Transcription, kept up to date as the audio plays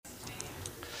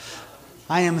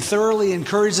I am thoroughly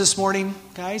encouraged this morning,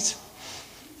 guys.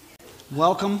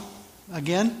 Welcome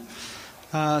again.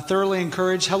 Thoroughly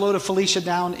encouraged. Hello to Felicia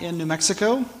down in New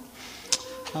Mexico.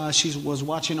 She was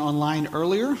watching online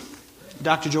earlier.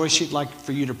 Dr. Joyce, she'd like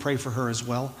for you to pray for her as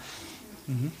well.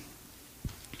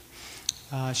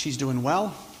 She's doing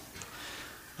well.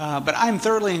 But I'm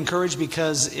thoroughly encouraged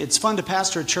because it's fun to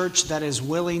pastor a church that is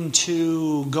willing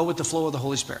to go with the flow of the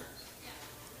Holy Spirit.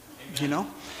 You know?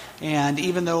 And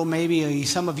even though maybe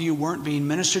some of you weren't being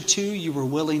ministered to, you were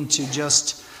willing to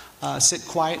just sit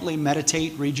quietly,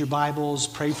 meditate, read your Bibles,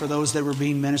 pray for those that were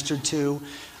being ministered to.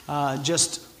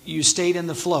 You stayed in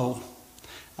the flow.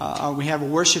 We have a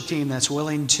worship team that's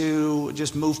willing to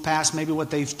just move past maybe what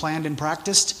they've planned and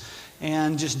practiced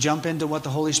and just jump into what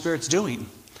the Holy Spirit's doing.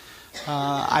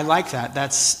 I like that.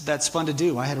 That's fun to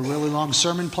do. I had a really long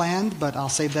sermon planned, but I'll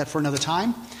save that for another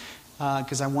time.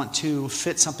 Because I want to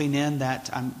fit something in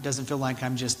that doesn't feel like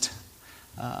I'm just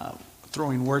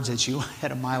throwing words at you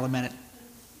at a mile a minute.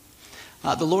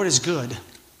 The Lord is good,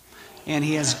 and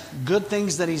He has good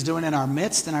things that He's doing in our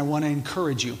midst, and I want to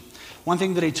encourage you. One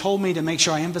thing that He told me to make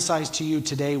sure I emphasize to you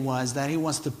today was that He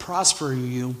wants to prosper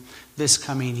you this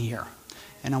coming year.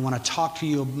 And I want to talk to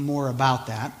you more about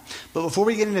that. But before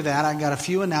we get into that, I've got a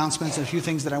few announcements and a few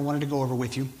things that I wanted to go over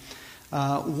with you.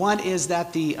 One is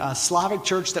that the Slavic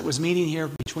church that was meeting here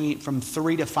from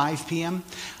 3 to 5 p.m.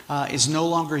 Is no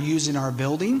longer using our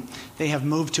building. They have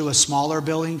moved to a smaller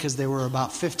building because there were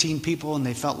about 15 people and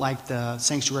they felt like the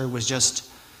sanctuary was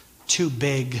just too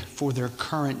big for their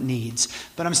current needs.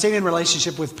 But I'm staying in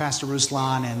relationship with Pastor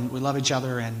Ruslan, and we love each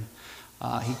other, and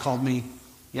he called me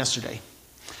yesterday.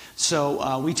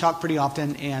 So we talk pretty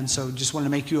often, and so just wanted to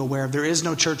make you aware. There is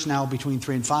no church now between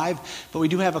 3 and 5, but we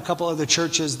do have a couple other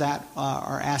churches that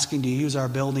are asking to use our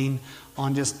building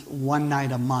on just one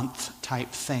night a month type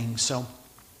thing. So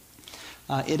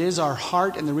it is our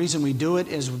heart, and the reason we do it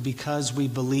is because we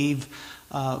believe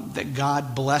that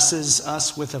God blesses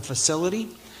us with a facility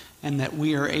and that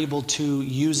we are able to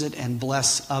use it and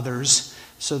bless others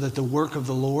so that the work of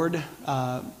the Lord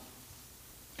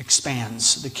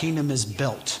expands. The kingdom is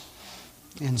built.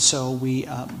 And so we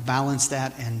balance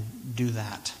that and do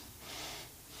that.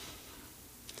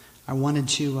 I wanted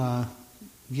to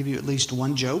give you at least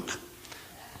one joke.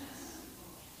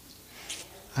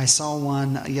 I saw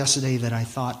one yesterday that I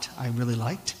thought I really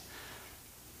liked.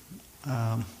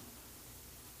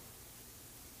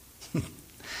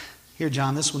 Here,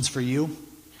 John, this one's for you.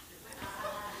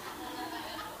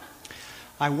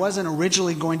 I wasn't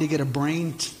originally going to get a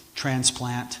brain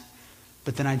transplant,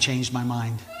 but then I changed my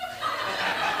mind.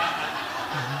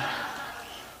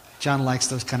 John likes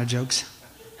those kind of jokes.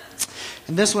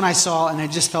 And this one I saw, and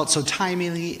it just felt so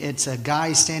timely. It's a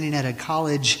guy standing at a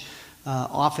college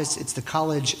office. It's the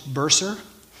college bursar.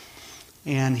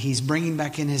 And he's bringing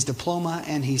back in his diploma,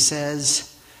 and he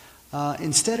says,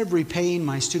 instead of repaying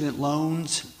my student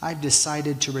loans, I've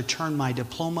decided to return my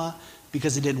diploma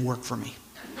because it didn't work for me.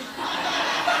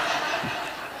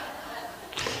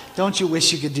 Don't you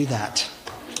wish you could do that?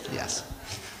 Yes.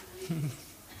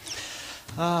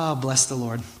 Oh, bless the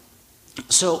Lord.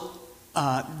 So,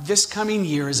 this coming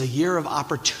year is a year of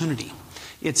opportunity.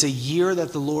 It's a year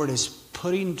that the Lord is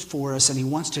putting for us, and He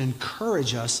wants to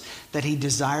encourage us that He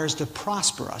desires to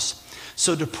prosper us.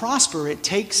 So to prosper, it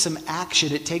takes some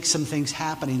action. It takes some things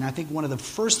happening. I think one of the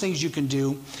first things you can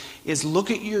do is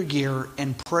look at your year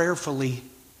and prayerfully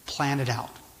plan it out.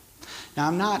 Now,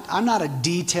 I'm not a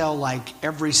detail like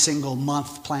every single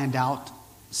month planned out.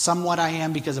 Somewhat I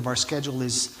am because of our schedule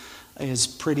is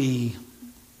pretty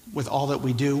with all that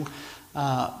we do.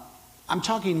 I'm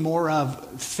talking more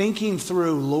of thinking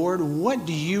through, Lord, what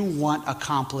do you want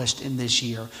accomplished in this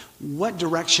year? What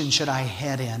direction should I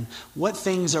head in? What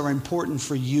things are important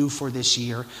for you for this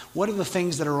year? What are the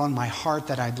things that are on my heart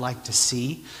that I'd like to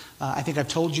see? I think I've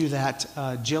told you that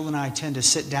Jill and I tend to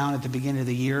sit down at the beginning of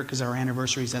the year because our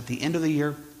anniversary is at the end of the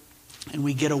year. And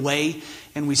we get away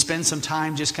and we spend some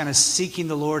time just kind of seeking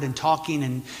the Lord and talking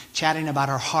and chatting about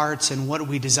our hearts and what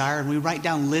we desire. And we write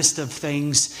down a list of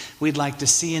things we'd like to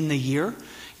see in the year.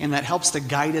 And that helps to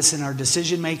guide us in our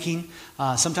decision making.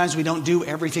 Sometimes we don't do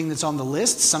everything that's on the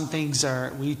list. Some things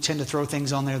we tend to throw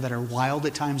things on there that are wild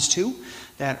at times too,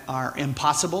 that are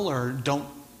impossible or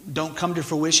don't come to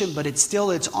fruition. But it's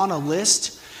on a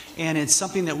list, and it's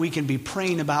something that we can be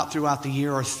praying about throughout the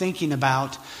year or thinking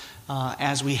about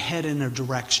as we head in a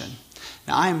direction.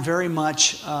 Now, I am very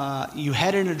much, you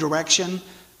head in a direction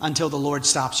until the Lord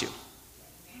stops you.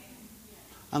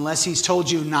 Unless He's told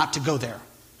you not to go there.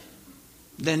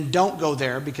 Then don't go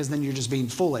there, because then you're just being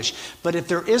foolish. But if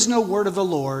there is no word of the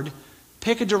Lord,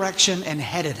 pick a direction and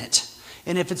head in it.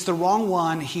 And if it's the wrong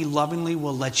one, He lovingly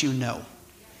will let you know.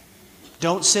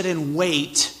 Don't sit and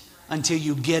wait until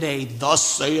you get a "Thus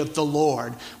saith the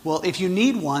Lord." Well, if you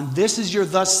need one, this is your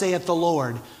 "Thus saith the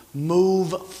Lord."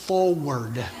 Move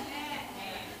forward.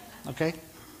 Okay?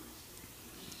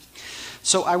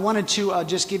 So I wanted to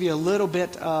just give you a little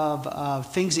bit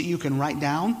of things that you can write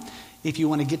down. If you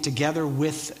want to get together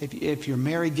with, if you're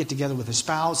married, get together with a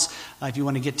spouse. If you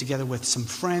want to get together with some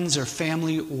friends or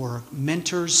family or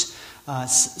mentors,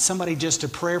 somebody just to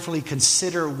prayerfully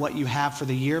consider what you have for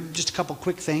the year. Just a couple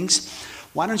quick things.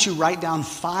 Why don't you write down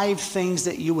 5 things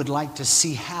that you would like to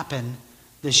see happen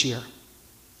this year?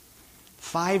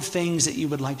 5 things that you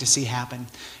would like to see happen.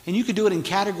 And you could do it in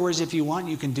categories if you want.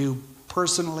 You can do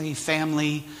personally,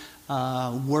 family,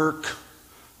 work,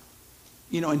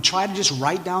 and try to just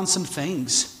write down some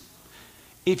things.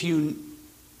 If you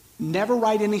never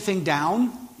write anything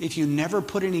down, if you never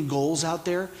put any goals out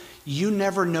there, you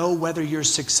never know whether you're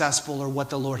successful or what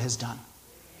the Lord has done.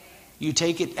 You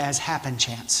take it as happen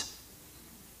chance.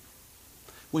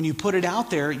 When you put it out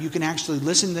there, you can actually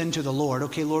listen then to the Lord.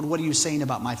 Okay, Lord, what are you saying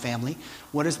about my family?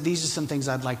 These are some things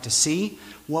I'd like to see.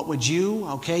 What would you?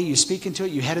 Okay, you speak into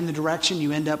it, you head in the direction,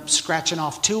 you end up scratching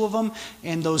off 2 of them,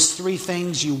 and those 3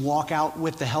 things you walk out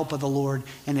with the help of the Lord,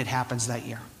 and it happens that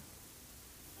year.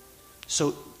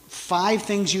 So 5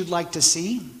 things you'd like to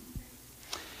see.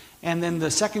 And then the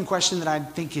second question that I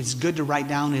think is good to write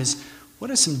down is,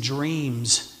 what are some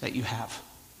dreams that you have?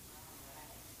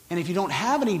 And if you don't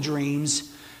have any dreams,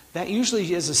 that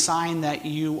usually is a sign that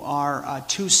you are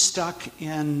too stuck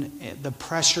in the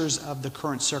pressures of the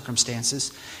current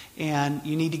circumstances, and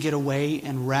you need to get away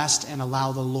and rest and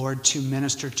allow the Lord to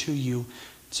minister to you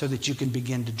so that you can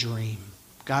begin to dream.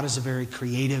 God is a very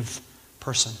creative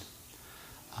person.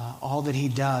 All that He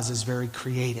does is very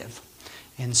creative.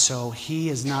 And so He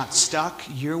is not stuck.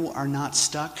 You are not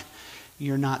stuck.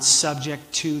 You're not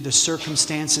subject to the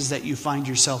circumstances that you find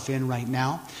yourself in right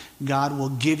now. God will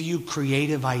give you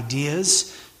creative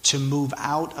ideas to move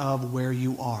out of where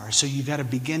you are. So you've got to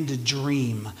begin to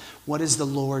dream. What is the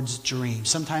Lord's dream?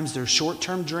 Sometimes they're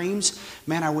short-term dreams.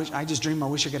 Man, I wish I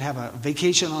could have a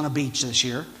vacation on a beach this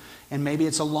year. And maybe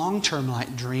it's a long-term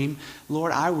dream.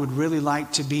 Lord, I would really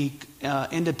like to be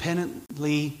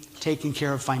independently taken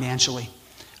care of financially.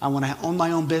 I want to own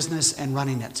my own business and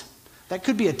running it. That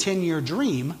could be a 10-year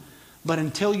dream, but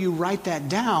until you write that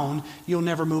down, you'll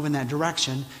never move in that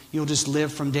direction. You'll just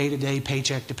live from day to day,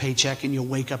 paycheck to paycheck, and you'll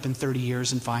wake up in 30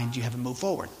 years and find you haven't moved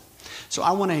forward. So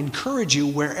I want to encourage you,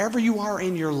 wherever you are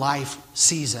in your life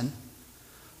season,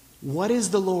 what is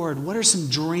the Lord? What are some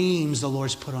dreams the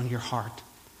Lord's put on your heart?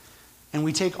 And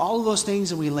we take all of those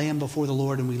things and we lay them before the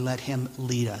Lord and we let Him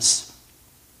lead us.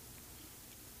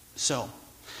 So,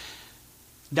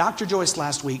 Dr. Joyce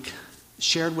last week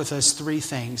shared with us 3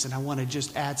 things, and I want to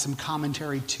just add some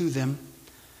commentary to them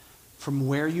from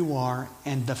where you are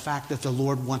and the fact that the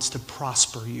Lord wants to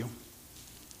prosper you.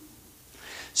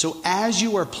 So as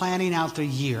you are planning out the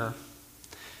year,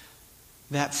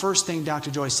 that first thing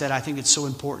Dr. Joyce said, I think it's so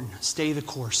important. Stay the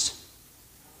course.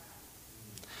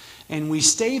 And we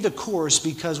stay the course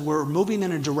because we're moving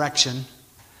in a direction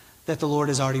that the Lord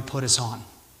has already put us on.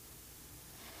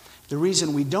 The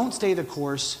reason we don't stay the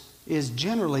course is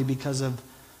generally because of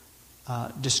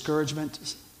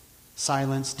discouragement,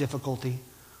 silence, difficulty,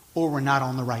 or we're not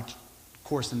on the right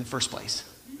course in the first place.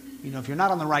 If you're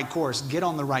not on the right course, get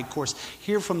on the right course.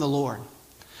 Hear from the Lord.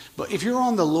 But if you're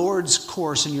on the Lord's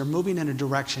course and you're moving in a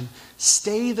direction,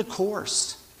 stay the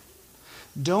course.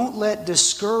 Don't let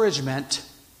discouragement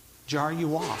jar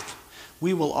you off.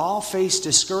 We will all face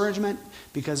discouragement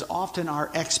because often our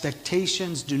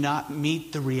expectations do not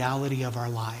meet the reality of our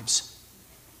lives.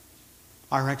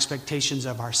 Our expectations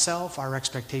of ourselves, our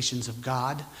expectations of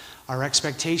God, our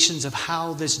expectations of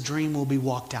how this dream will be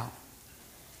walked out.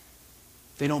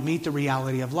 They don't meet the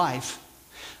reality of life.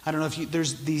 I don't know if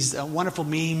there's these wonderful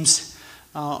memes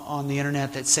on the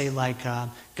internet that say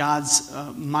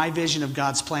my vision of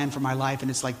God's plan for my life,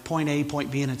 and it's like point A,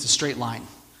 point B, and it's a straight line.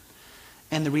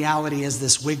 And the reality is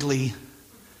this wiggly,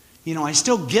 I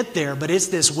still get there, but it's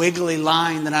this wiggly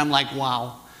line that I'm like,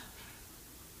 wow.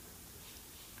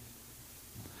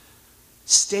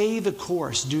 Stay the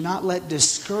course. Do not let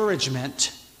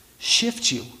discouragement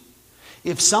shift you.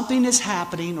 If something is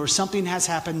happening or something has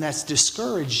happened that's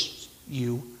discouraged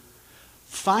you,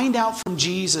 find out from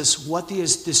Jesus what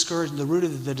the root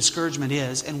of the discouragement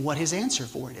is and what His answer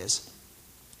for it is.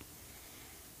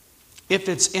 If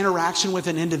it's interaction with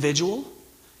an individual,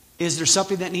 is there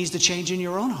something that needs to change in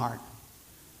your own heart?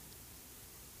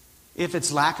 If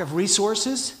it's lack of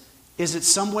resources, is it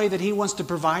some way that He wants to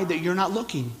provide that you're not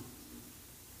looking?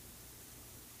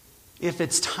 If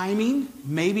it's timing,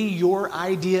 maybe your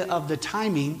idea of the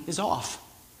timing is off.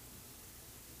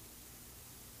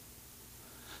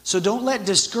 So don't let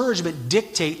discouragement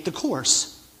dictate the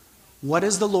course. What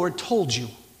has the Lord told you?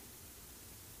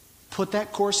 Put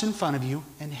that course in front of you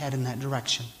and head in that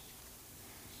direction.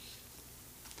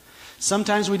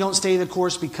 Sometimes we don't stay the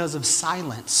course because of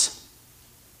silence.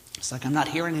 It's like, I'm not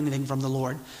hearing anything from the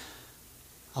Lord.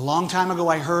 A long time ago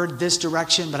I heard this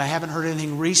direction, but I haven't heard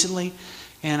anything recently.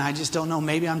 And I just don't know,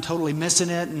 maybe I'm totally missing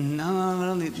it. And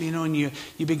no, and you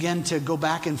begin to go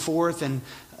back and forth and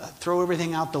throw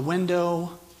everything out the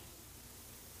window.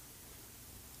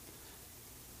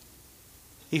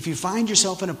 If you find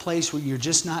yourself in a place where you're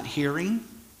just not hearing,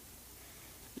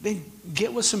 then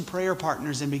get with some prayer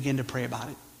partners and begin to pray about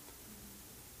it.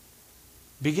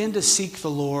 Begin to seek the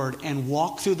Lord and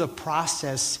walk through the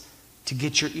process to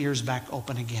get your ears back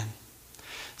open again.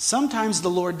 Sometimes the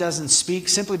Lord doesn't speak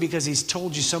simply because He's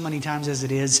told you so many times as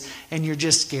it is, and you're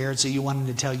just scared, so you want Him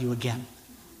to tell you again.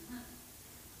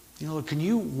 You know, can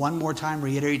you one more time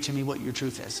reiterate to me what your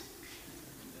truth is?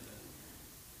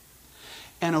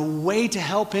 And a way to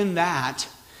help in that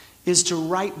is to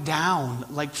write down,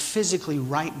 like physically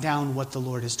write down what the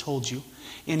Lord has told you.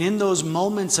 And in those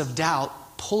moments of doubt,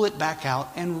 pull it back out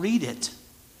and read it.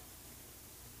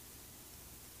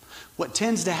 What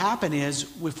tends to happen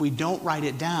is, if we don't write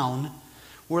it down,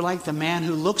 we're like the man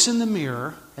who looks in the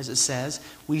mirror, as it says.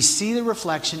 We see the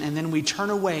reflection and then we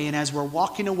turn away, and as we're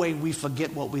walking away, we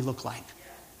forget what we look like.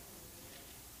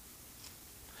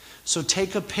 So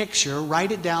take a picture,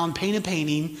 write it down, paint a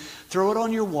painting, throw it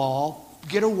on your wall,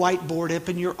 get a whiteboard up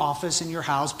in your office, in your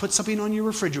house, put something on your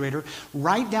refrigerator,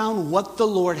 write down what the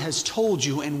Lord has told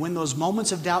you, and when those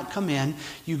moments of doubt come in,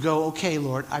 you go, okay,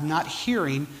 Lord, I'm not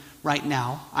hearing right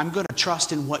now. I'm going to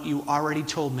trust in what you already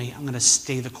told me. I'm going to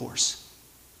stay the course.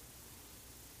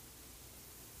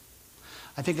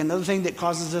 I think another thing that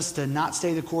causes us to not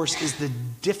stay the course is the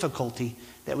difficulty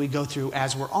that we go through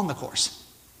as we're on the course.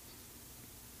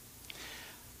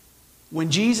 When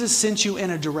Jesus sent you in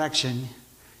a direction,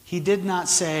 He did not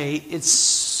say, it's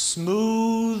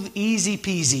smooth, easy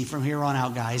peasy from here on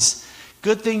out, guys.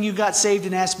 Good thing you got saved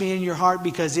and asked me in your heart,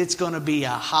 because it's going to be a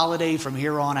holiday from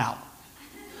here on out.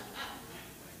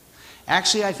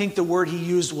 Actually, I think the word He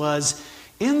used was,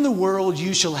 in the world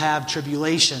you shall have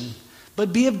tribulation,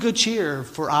 but be of good cheer,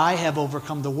 for I have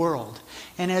overcome the world.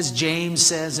 And as James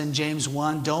says in James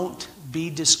 1, don't be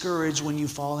discouraged when you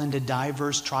fall into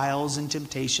diverse trials and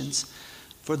temptations,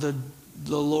 for the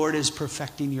Lord is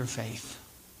perfecting your faith.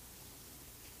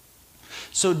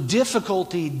 So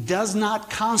difficulty does not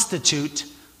constitute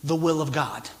the will of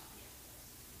God.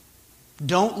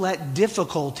 Don't let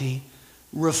difficulty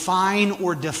refine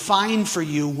or define for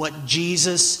you what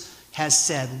Jesus has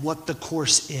said, what the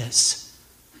course is.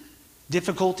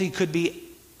 Difficulty could be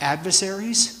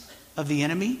adversaries of the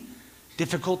enemy.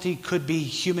 Difficulty could be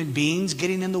human beings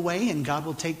getting in the way, and God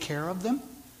will take care of them.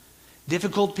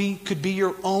 Difficulty could be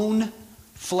your own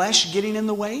flesh getting in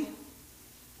the way.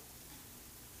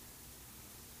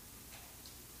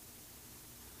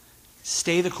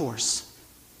 Stay the course.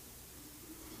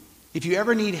 If you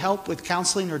ever need help with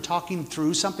counseling or talking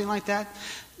through something like that,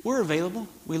 we're available.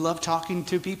 We love talking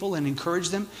to people and encourage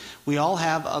them. We all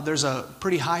have, there's a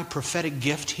pretty high prophetic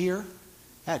gift here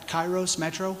at Kairos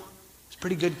Metro. It's a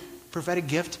pretty good prophetic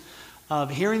gift of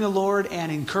hearing the Lord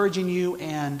and encouraging you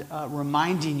and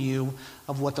reminding you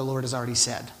of what the Lord has already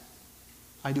said.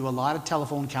 I do a lot of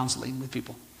telephone counseling with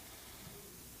people.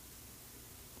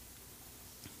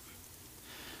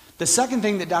 The second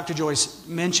thing that Dr. Joyce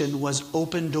mentioned was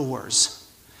open doors.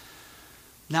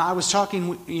 Now, I was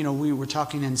talking, we were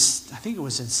talking in, I think it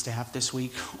was in staff this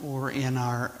week or in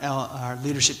our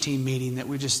leadership team meeting that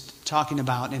we were just talking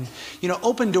about. And,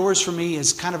 open doors for me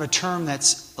is kind of a term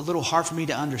that's a little hard for me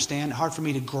to understand, hard for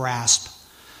me to grasp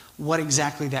what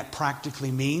exactly that practically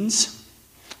means.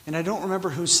 And I don't remember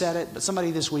who said it, but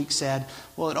somebody this week said,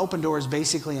 well, an open door is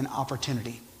basically an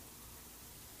opportunity.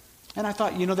 And I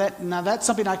thought, now that's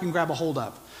something I can grab a hold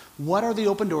of. What are the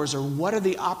open doors, or what are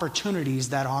the opportunities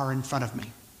that are in front of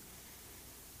me?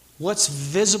 What's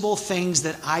visible things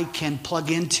that I can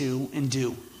plug into and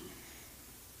do?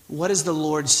 What is the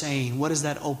Lord saying? What is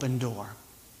that open door?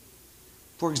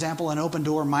 For example, an open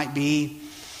door might be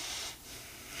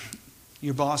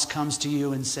your boss comes to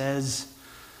you and says,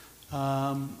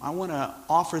 I want to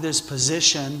offer this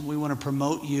position. We want to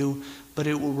promote you, but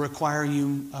it will require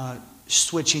you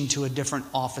switching to a different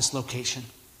office location.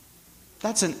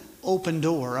 That's an open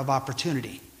door of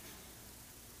opportunity.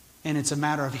 And it's a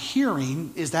matter of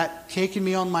hearing, is that taking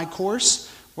me on my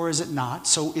course, or is it not?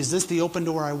 So is this the open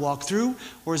door I walk through,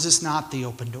 or is this not the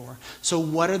open door? So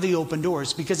what are the open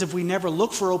doors? Because if we never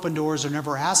look for open doors or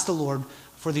never ask the Lord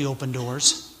for the open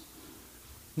doors,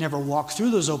 never walk through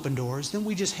those open doors, then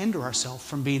we just hinder ourselves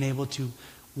from being able to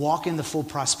walk in the full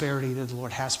prosperity that the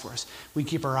Lord has for us. We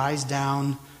keep our eyes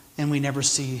down and we never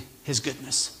see His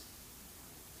goodness.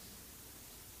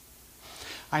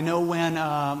 I know when,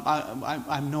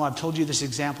 I know I've told you this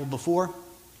example before,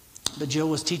 but Jill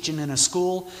was teaching in a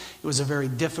school. It was a very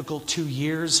difficult 2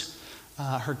 years.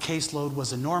 Her caseload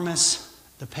was enormous.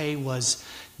 The pay was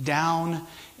down,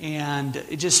 and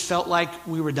it just felt like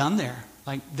we were done there.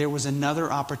 Like there was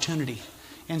another opportunity.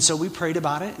 And so we prayed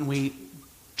about it, and we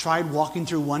tried walking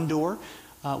through one door,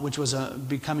 which was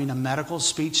becoming a medical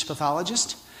speech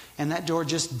pathologist, and that door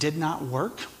just did not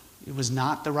work. It was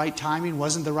not the right timing,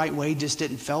 wasn't the right way, just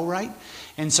didn't feel right.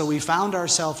 And so we found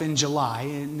ourselves in July.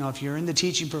 And, if you're in the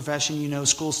teaching profession,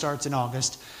 school starts in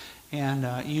August. And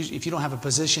if you don't have a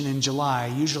position in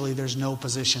July, usually there's no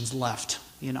positions left,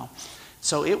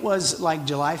 So it was like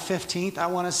July 15th, I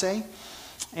want to say.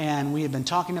 And we had been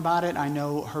talking about it. I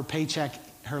know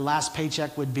her last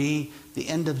paycheck would be the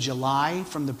end of July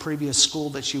from the previous school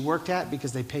that she worked at,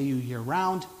 because they pay you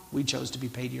year-round. We chose to be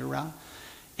paid year-round.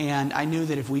 And I knew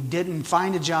that if we didn't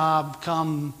find a job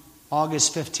come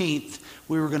August 15th,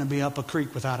 we were going to be up a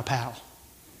creek without a paddle.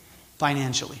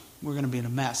 Financially. We're going to be in a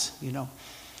mess,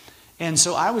 And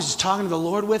so I was just talking to the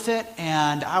Lord with it,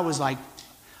 and I was like,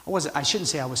 I shouldn't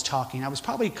say I was talking. I was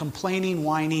probably complaining,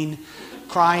 whining,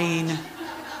 crying,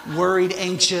 worried,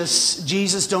 anxious.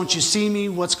 Jesus, don't you see me?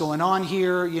 What's going on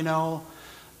here?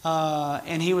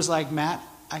 And He was like, Matt,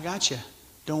 I got you.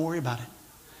 Don't worry about it.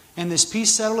 And this peace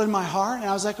settled in my heart, and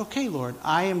I was like, okay, Lord,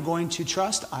 I am going to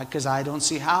trust, because I don't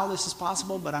see how this is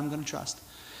possible, but I'm going to trust.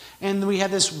 And we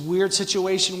had this weird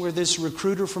situation where this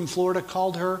recruiter from Florida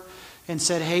called her and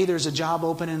said, hey, there's a job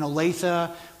open in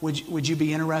Olathe. Would you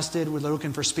be interested? We're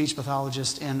looking for speech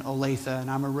pathologists in Olathe,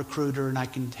 and I'm a recruiter, and I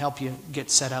can help you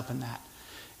get set up in that.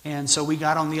 And so we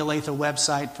got on the Olathe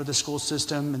website for the school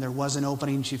system, and there was an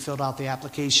opening. She filled out the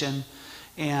application.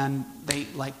 And they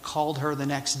called her the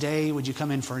next day. Would you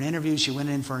come in for an interview? She went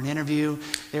in for an interview.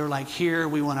 They were like,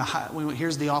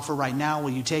 here's the offer right now. Will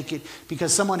you take it?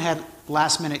 Because someone had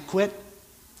last minute quit,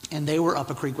 and they were up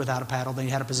a creek without a paddle. They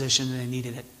had a position and they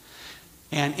needed it.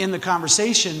 And in the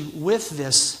conversation with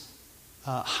this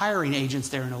hiring agents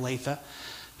there in Olathe,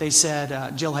 they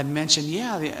said, Jill had mentioned,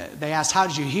 they asked, how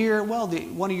did you hear? Well,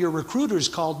 one of your recruiters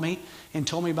called me and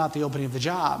told me about the opening of the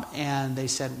job. And they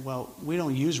said, well, we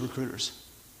don't use recruiters.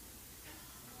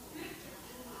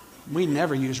 We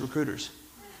never use recruiters.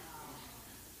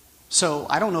 So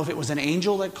I don't know if it was an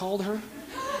angel that called her.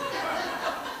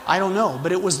 I don't know.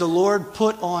 But it was the Lord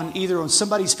put either on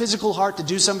somebody's physical heart to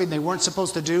do something they weren't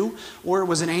supposed to do, or it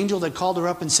was an angel that called her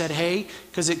up and said, hey,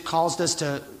 because it caused us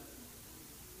to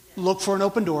look for an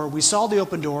open door. We saw the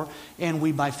open door, and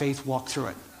we by faith walked through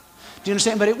it. Do you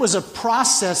understand? But it was a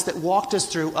process that walked us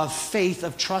through of faith,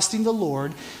 of trusting the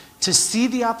Lord to see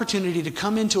the opportunity to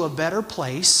come into a better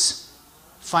place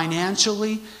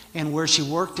financially, and where she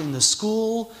worked in the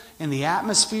school, in the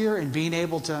atmosphere, and being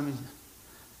able to,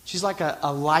 she's like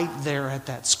a light there at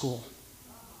that school.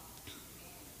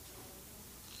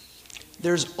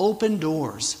 There's open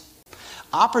doors.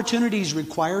 Opportunities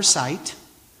require sight.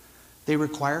 They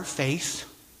require faith.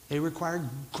 They require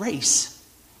grace.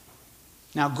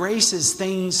 Now, grace is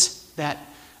things that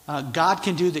God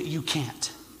can do that you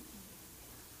can't.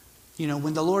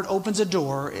 When the Lord opens a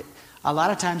door, a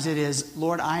lot of times it is,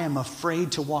 Lord, I am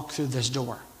afraid to walk through this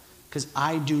door because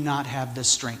I do not have the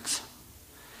strength.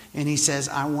 And He says,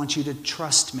 I want you to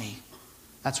trust me.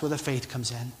 That's where the faith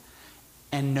comes in.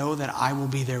 And know that I will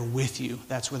be there with you.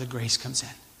 That's where the grace comes in.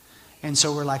 And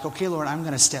so we're like, okay, Lord, I'm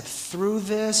going to step through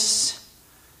this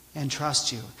and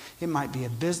trust you. It might be a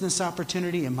business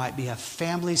opportunity. It might be a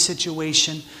family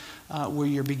situation where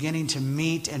you're beginning to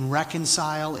meet and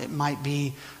reconcile. It might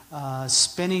be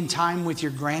spending time with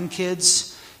your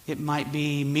grandkids. It might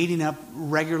be meeting up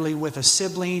regularly with a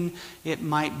sibling. It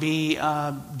might be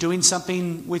doing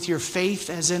something with your faith,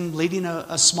 as in leading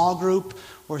a small group,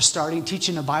 or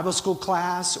teaching a Bible school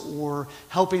class, or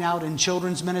helping out in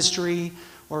children's ministry,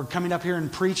 or coming up here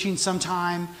and preaching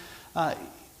sometime.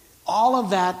 All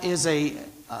of that is a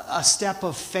step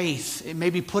of faith. It may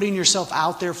be putting yourself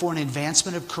out there for an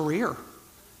advancement of career.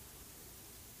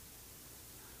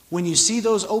 When you see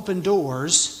those open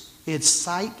doors, it's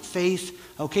sight, faith.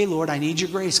 Okay, Lord, I need your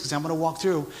grace because I'm going to walk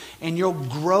through. And you'll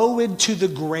grow into the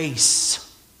grace.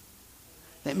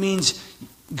 That means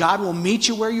God will meet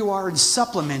you where you are and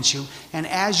supplement you. And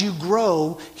as you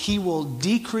grow, He will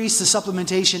decrease the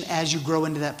supplementation as you grow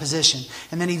into that position.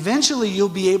 And then eventually you'll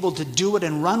be able to do it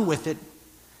and run with it.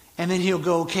 And then He'll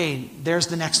go, okay, there's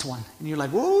the next one. And you're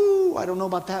like, whoa, I don't know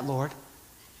about that, Lord.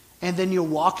 And then you'll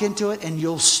walk into it and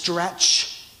you'll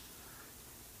stretch.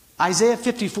 Isaiah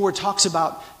 54 talks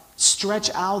about stretch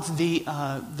out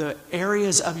the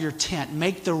areas of your tent.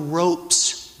 Make the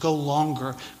ropes go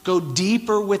longer. Go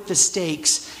deeper with the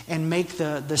stakes and make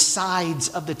the sides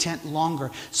of the tent longer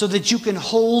so that you can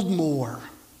hold more.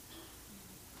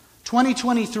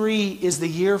 2023 is the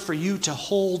year for you to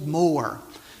hold more,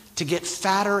 to get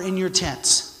fatter in your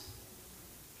tents.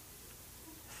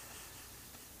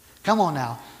 Come on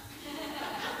now.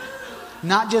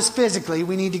 Not just physically,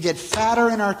 we need to get fatter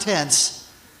in our tents,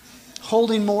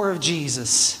 holding more of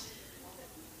Jesus.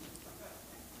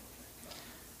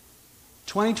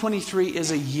 2023 is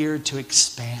a year to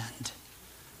expand,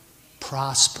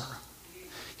 prosper.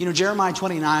 You know, Jeremiah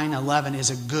 29:11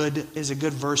 is a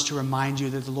good verse to remind you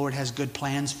that the Lord has good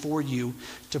plans for you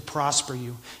to prosper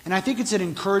you. And I think it's an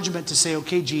encouragement to say,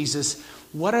 okay, Jesus,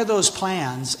 what are those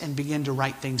plans? And begin to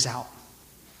write things out.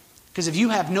 Because if you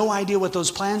have no idea what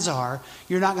those plans are,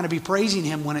 you're not going to be praising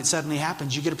Him when it suddenly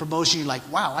happens. You get a promotion, you're like,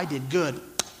 wow, I did good.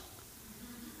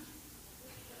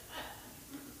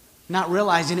 Not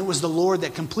realizing it was the Lord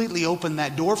that completely opened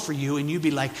that door for you, and you'd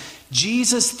be like,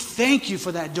 Jesus, thank you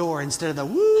for that door, instead of the,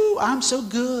 woo, I'm so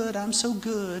good, I'm so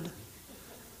good.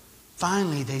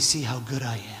 Finally, they see how good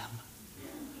I am.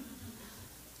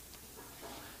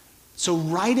 So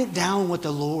write it down with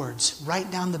the Lord's. Write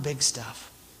down the big stuff.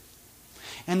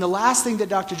 And the last thing that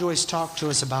Dr. Joyce talked to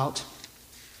us about,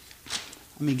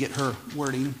 let me get her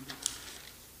wording,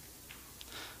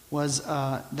 was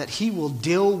that He will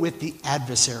deal with the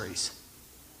adversaries.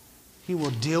 He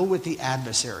will deal with the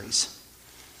adversaries.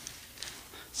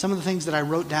 Some of the things that I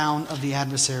wrote down of the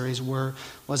adversaries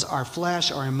was our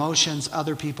flesh, our emotions,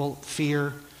 other people,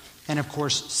 fear, and of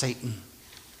course, Satan.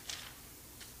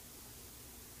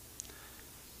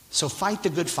 So fight the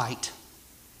good fight.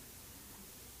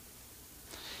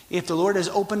 If the Lord has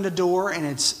opened a door and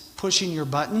it's pushing your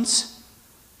buttons,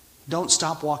 don't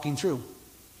stop walking through.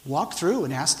 Walk through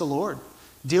and ask the Lord.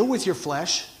 Deal with your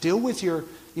flesh. Deal with your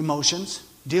emotions.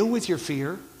 Deal with your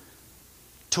fear.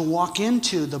 To walk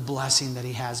into the blessing that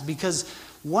He has. Because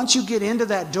once you get into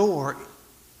that door,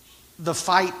 the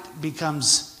fight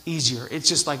becomes easier. It's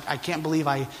just like, I can't believe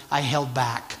I held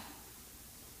back.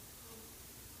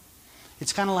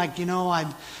 It's kind of like,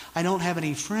 I don't have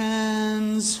any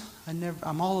friends.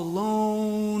 I'm all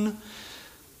alone.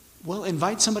 Well,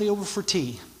 invite somebody over for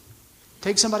tea.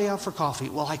 Take somebody out for coffee.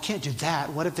 Well, I can't do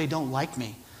that. What if they don't like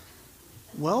me?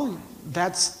 Well, do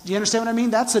you understand what I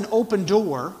mean? That's an open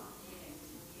door.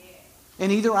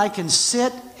 And either I can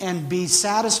sit and be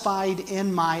satisfied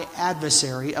in my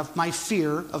adversary of my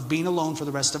fear of being alone for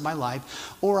the rest of my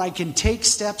life, or I can take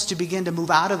steps to begin to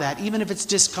move out of that, even if it's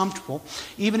discomfortable,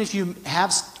 even if you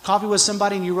have coffee with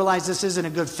somebody and you realize this isn't a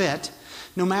good fit.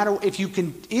 No matter if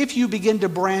you begin to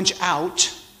branch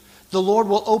out, the Lord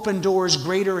will open doors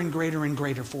greater and greater and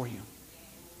greater for you.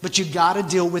 But you got to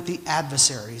deal with the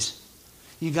adversaries.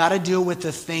 You got to deal with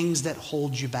the things that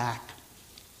hold you back.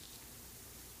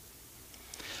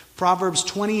 Proverbs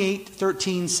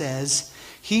 28:13 says,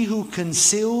 "He who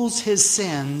conceals his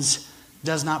sins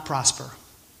does not prosper,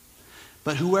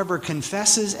 but whoever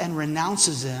confesses and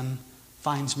renounces them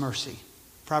finds mercy."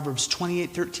 Proverbs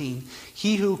 28:13,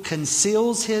 "He who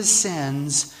conceals his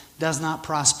sins does not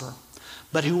prosper,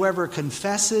 but whoever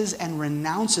confesses and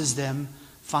renounces them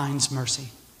finds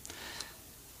mercy."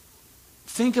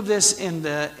 Think of this in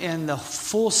the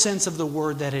full sense of the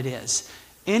word that it is.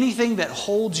 Anything that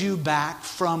holds you back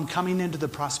from coming into the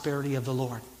prosperity of the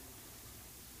Lord.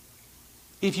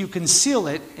 If you conceal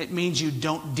it, it means you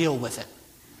don't deal with it.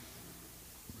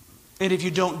 And if you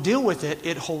don't deal with it,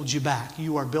 it holds you back.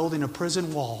 You are building a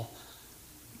prison wall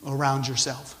around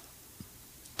yourself.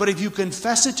 But if you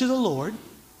confess it to the Lord,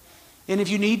 and if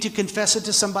you need to confess it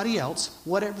to somebody else,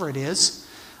 whatever it is,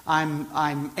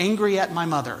 I'm angry at my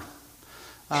mother.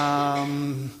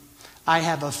 I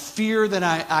have a fear that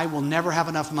I will never have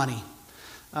enough money.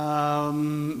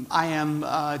 I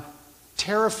am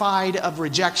terrified of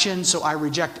rejection, so I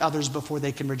reject others before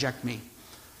they can reject me.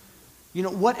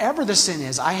 Whatever the sin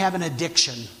is, I have an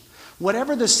addiction.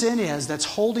 Whatever the sin is that's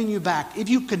holding you back, if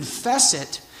you confess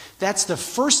it, that's the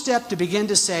first step to begin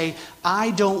to say,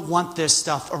 I don't want this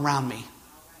stuff around me.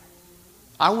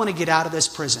 I want to get out of this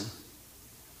prison.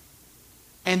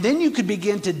 And then you could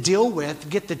begin to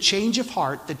get the change of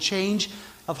heart, the change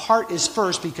of heart is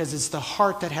first because it's the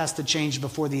heart that has to change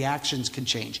before the actions can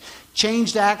change.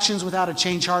 Changed actions without a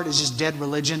changed heart is just dead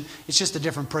religion. It's just a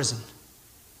different prison.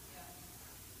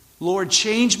 Lord,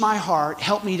 change my heart.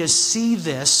 Help me to see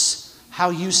this how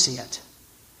you see it.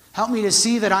 Help me to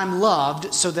see that I'm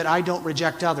loved so that I don't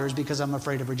reject others because I'm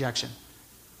afraid of rejection.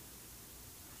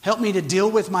 Help me to deal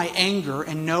with my anger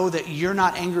and know that you're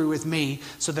not angry with me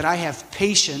so that I have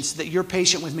patience, that you're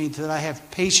patient with me, so that I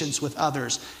have patience with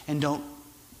others and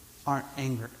aren't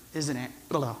angry. Isn't it?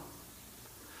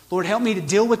 Lord, help me to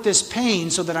deal with this pain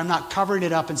so that I'm not covering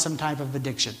it up in some type of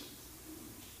addiction.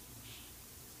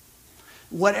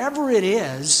 Whatever it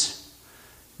is,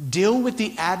 deal with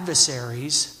the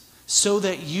adversaries so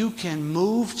that you can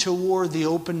move toward the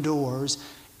open doors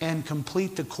and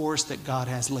complete the course that God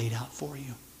has laid out for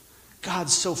you.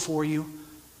 God's so for you.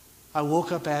 I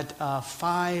woke up at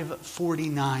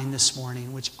 5:49 this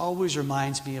morning, which always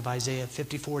reminds me of Isaiah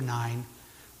 54:9,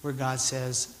 where God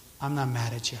says, I'm not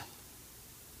mad at you.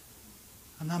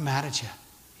 I'm not mad at you.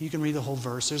 You can read the whole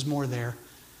verse. There's more there.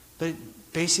 But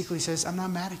it basically says, I'm not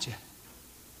mad at you.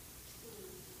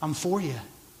 I'm for you.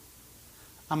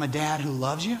 I'm a dad who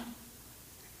loves you.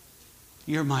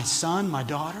 You're my son, my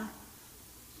daughter.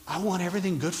 I want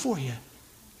everything good for you.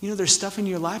 You know, there's stuff in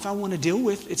your life I want to deal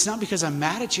with. It's not because I'm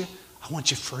mad at you. I want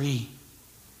you free.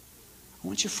 I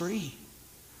want you free.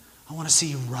 I want to see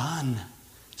you run.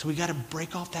 So we got to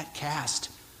break off that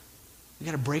cast. We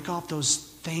got to break off those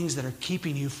things that are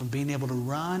keeping you from being able to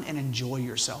run and enjoy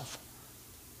yourself.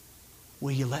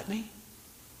 Will you let me?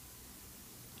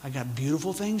 I got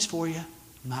beautiful things for you.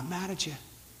 I'm not mad at you.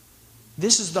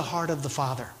 This is the heart of the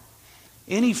Father.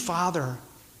 Any father,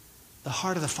 the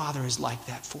heart of the Father is like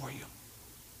that for you.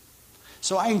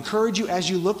 So I encourage you, as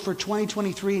you look for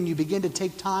 2023 and you begin to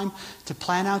take time to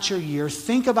plan out your year,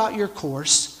 think about your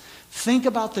course, think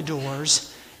about the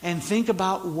doors, and think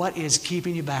about what is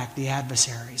keeping you back, the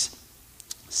adversaries.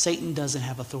 Satan doesn't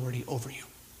have authority over you.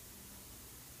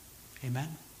 Amen?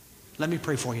 Let me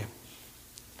pray for you.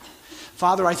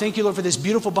 Father, I thank you, Lord, for this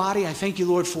beautiful body. I thank you,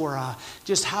 Lord, for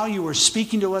just how you were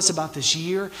speaking to us about this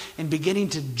year and beginning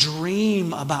to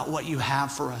dream about what you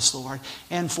have for us, Lord,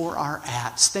 and for our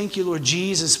acts. Thank you, Lord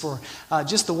Jesus, for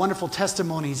just the wonderful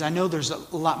testimonies. I know there's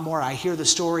a lot more. I hear the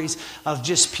stories of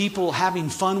just people having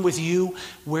fun with you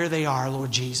where they are,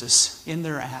 Lord Jesus, in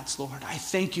their acts, Lord. I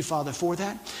thank you, Father, for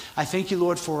that. I thank you,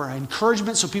 Lord, for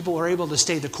encouragement so people are able to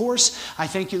stay the course. I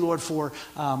thank you, Lord, for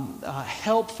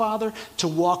help, Father, to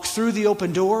walk through the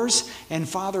open doors, and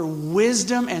Father,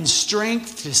 wisdom and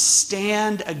strength to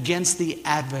stand against the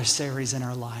adversaries in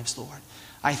our lives, Lord.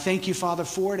 I thank you, Father,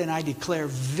 for it, and I declare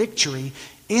victory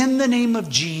in the name of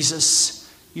Jesus.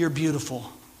 You're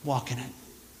beautiful. Walk in it.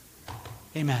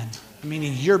 Amen.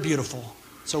 Meaning you're beautiful,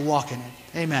 so walk in it.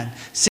 Amen.